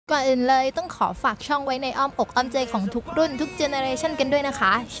ก่อนอื่นเลยต้องขอฝากช่องไว้ในอ้อมอกอ้อมใจของทุกรุ่นทุกเจเนอเรชันกันด้วยนะค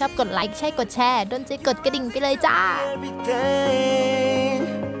ะชอบกดไลค์ใช่กดแชร์โดนใจกดกระดิ่งไปเลยจ้า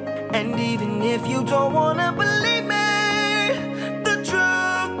And even if you don't wanna believe me, the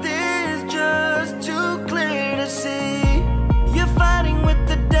truth is just too clear to see. You're fighting with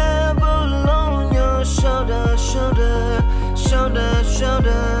the devil on your shoulder, shoulder, shoulder,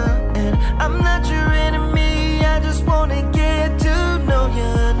 shoulder. And I'm not your enemy, I just wanna get to know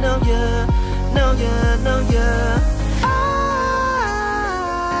ya, know ya, know ya, know ya.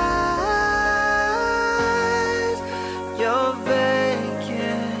 Eyes, you're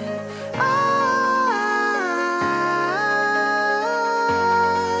vacant.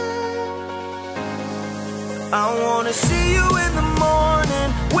 I wanna see you in the morning,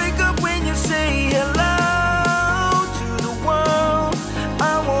 wake up when you say hello to the world.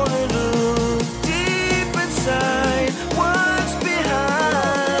 I wanna look deep inside what's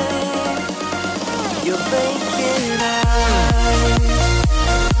behind your vacant eyes.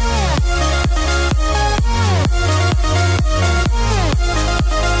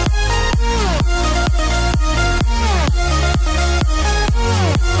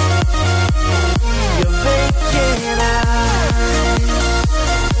 Your vacant eyes.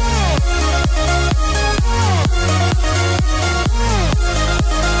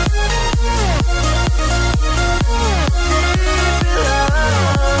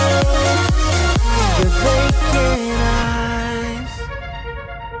 Your vacant eyes.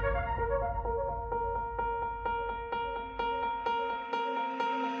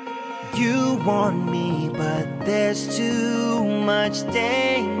 You want me, but there's too much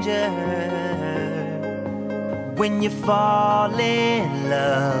danger. When you fall in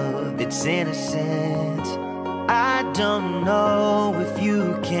love, it's innocent. I don't know if you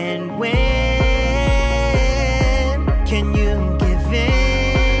can win. Can you give in?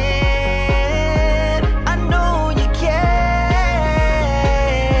 I know you can,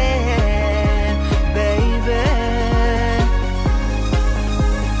 baby.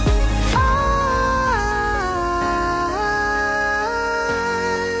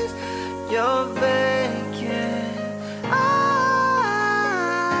 Eyes, you're vacant.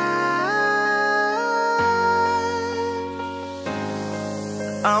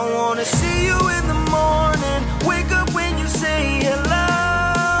 I wanna see you in the morning, wake up when you say hello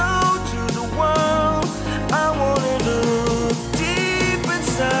to the world. I wanna look deep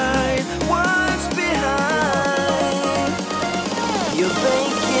inside what's behind your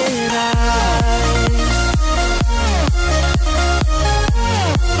vacant eyes.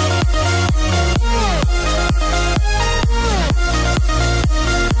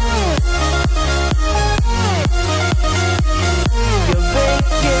 Your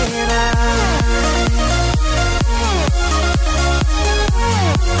vacant eyes.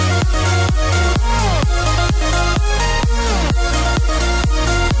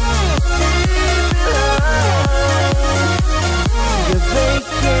 Your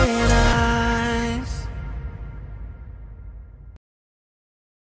vacant eyes.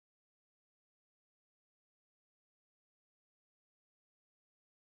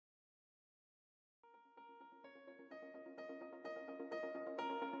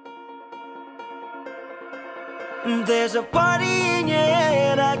 There's a party in your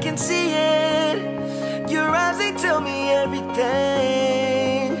head, I can see it. Your eyes, they tell me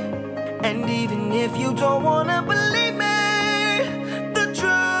everything. And even if you don't wanna believe me, the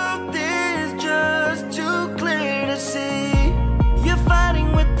truth is just too clear to see. You're fighting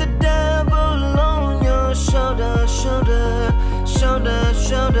with the devil on your shoulder, shoulder, shoulder,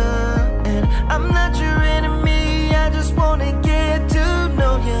 shoulder. And I'm not your enemy, I just wanna get to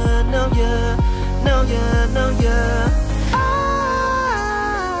know ya, know ya, know ya, know ya. Eyes,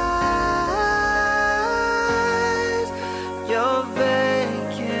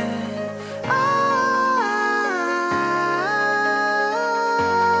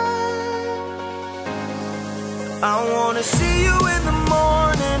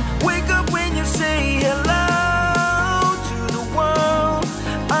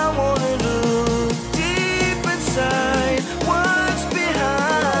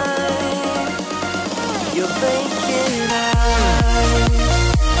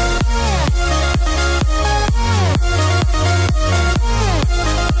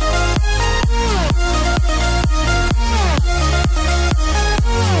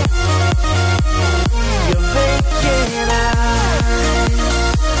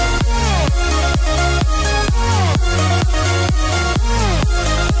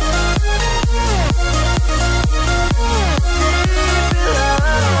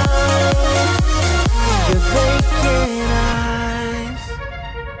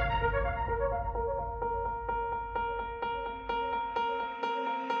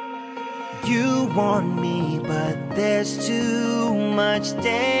 You want me, but there's too much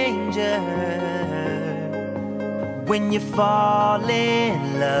danger. When you fall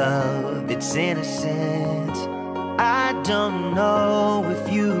in love, it's innocent. I don't know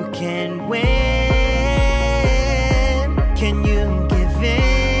if you can win. Can you give in?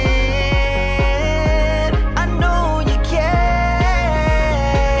 I know you can,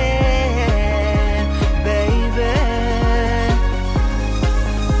 baby.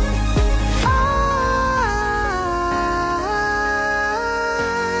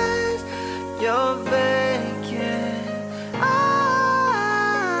 Eyes, you're vacant.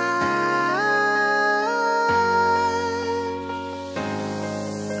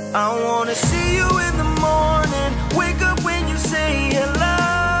 I wanna see you in the morning, wake up when you say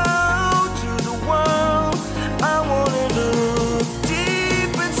hello to the world. I wanna look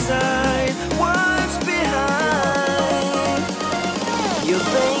deep inside what's behind your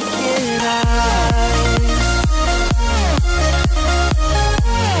vacant eyes.